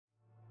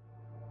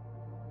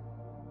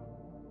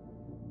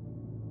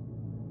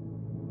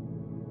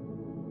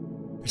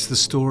It's the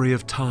story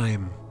of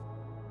time,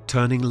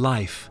 turning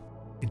life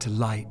into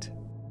light.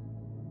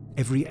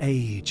 Every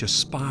age a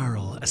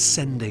spiral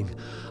ascending,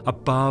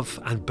 above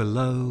and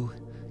below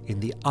in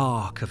the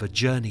arc of a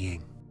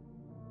journeying.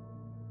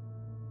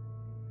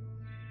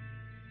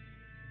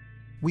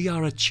 We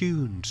are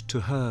attuned to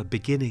her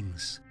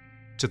beginnings,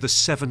 to the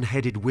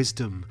seven-headed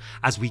wisdom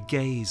as we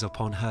gaze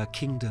upon her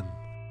kingdom,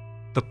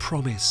 the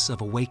promise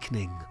of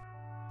awakening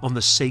on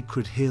the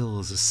sacred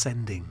hills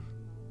ascending.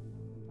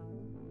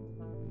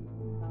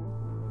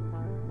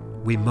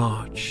 We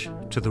march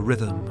to the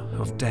rhythm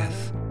of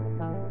death,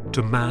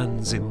 to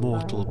man's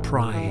immortal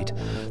pride,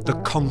 the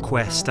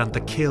conquest and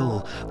the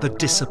kill, the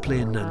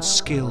discipline and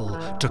skill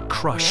to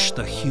crush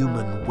the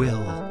human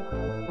will.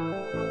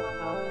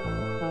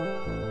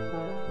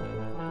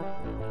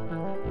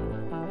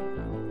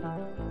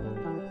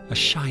 A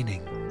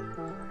shining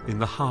in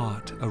the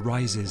heart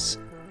arises.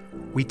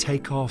 We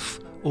take off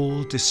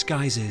all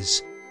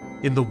disguises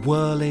in the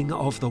whirling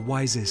of the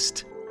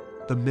wisest,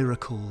 the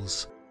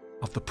miracles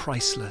of the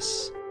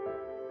priceless,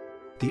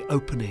 the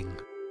opening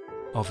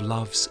of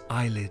love's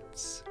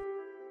eyelids.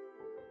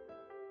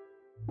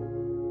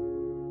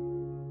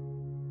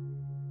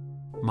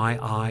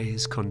 My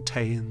eyes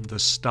contain the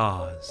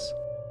stars.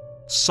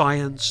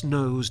 Science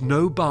knows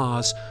no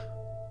bars.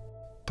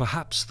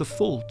 Perhaps the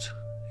fault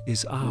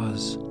is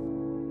ours.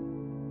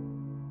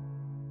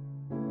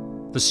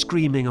 The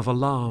screaming of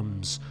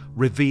alarms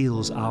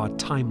reveals our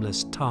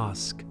timeless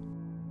task.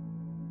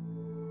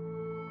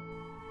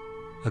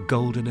 A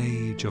golden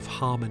age of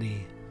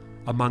harmony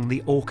among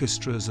the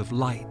orchestras of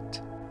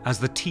light, as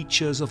the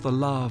teachers of the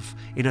love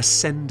in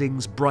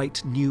ascending's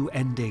bright new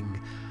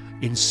ending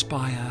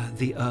inspire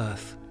the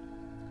earth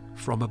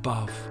from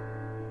above.